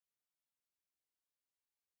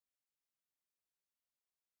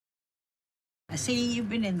I see you've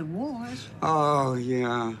been in the wars. Oh,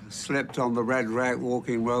 yeah. Slipped on the red wreck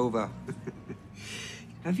walking Rover.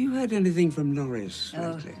 Have you heard anything from Norris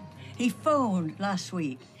lately? He phoned last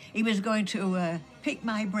week. He was going to pick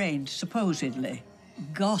my brains, supposedly.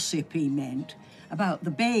 Gossip, he meant, about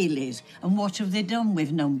the Baileys and what have they done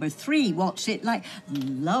with number 3. What's it like?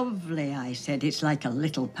 Lovely, I said. It's like a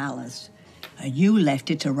little palace. And you left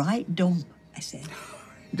it a right dump, I said.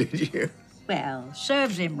 Did you? Well,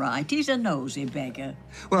 serves him right. He's a nosy beggar.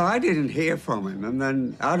 Well, I didn't hear from him, and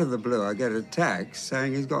then out of the blue I get a text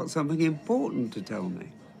saying he's got something important to tell me.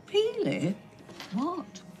 Really?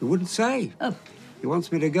 What? He wouldn't say. Oh. He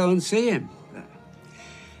wants me to go and see him.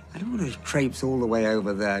 I don't want to traipse all the way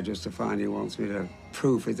over there just to find he wants me to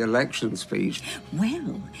proof his election speech.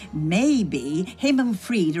 Well, maybe him and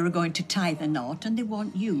Frida are going to tie the knot and they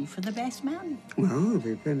want you for the best man. Well, there'll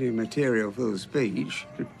be plenty of material for the speech.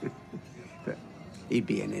 But he'd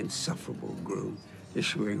be an insufferable groom,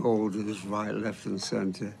 issuing orders right, left and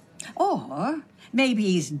centre. Or maybe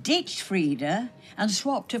he's ditched Frida and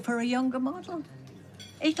swapped her for a younger model.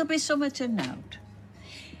 It'll be something to note.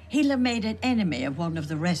 He'll have made an enemy of one of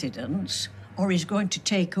the residents, or he's going to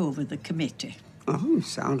take over the committee. Oh, he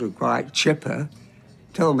sounded quite chipper.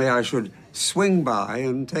 Told me I should swing by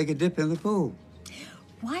and take a dip in the pool.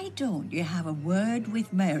 Why don't you have a word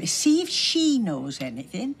with Mary? See if she knows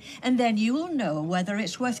anything, and then you'll know whether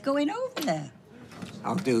it's worth going over there.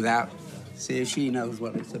 I'll do that. See if she knows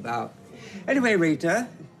what it's about. Anyway, Rita,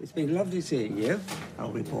 it's been lovely seeing you.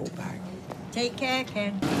 I'll report back. Take care,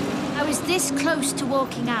 Ken. I was this close to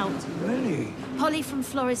walking out. Really? Polly from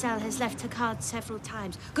Florizel has left her card several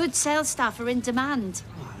times. Good sales staff are in demand.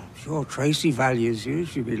 Oh, I'm sure Tracy values you.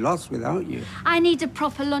 She'd be lost without you. I need a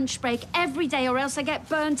proper lunch break every day or else I get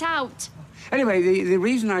burnt out. Anyway, the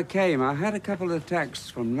reason I came, I had a couple of texts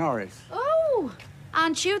from Norris. Oh,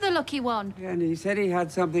 aren't you the lucky one? Yeah, and he said he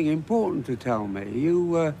had something important to tell me.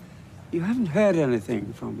 You haven't heard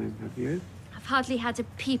anything from him, have you? I've hardly had a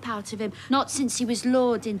peep out of him, not since he was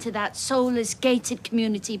lured into that soulless, gated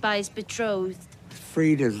community by his betrothed.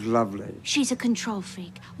 Frida's lovely. She's a control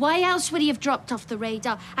freak. Why else would he have dropped off the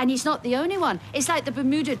radar? And he's not the only one. It's like the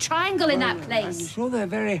Bermuda Triangle in that place. I'm sure they're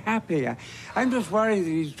very happy. I'm just worried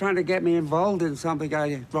that he's trying to get me involved in something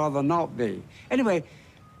I'd rather not be. Anyway,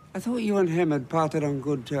 I thought you and him had parted on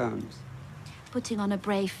good terms. Putting on a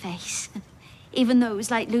brave face, even though it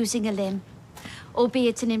was like losing a limb.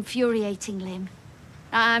 Albeit an infuriating limb.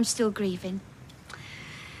 I'm still grieving.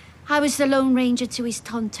 I was the Lone Ranger to his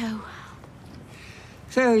Tonto.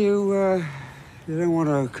 So you don't want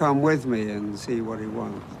to come with me and see what he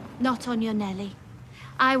wants? Not on your Nelly.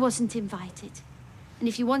 I wasn't invited. And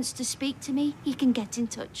if he wants to speak to me, he can get in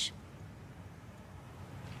touch.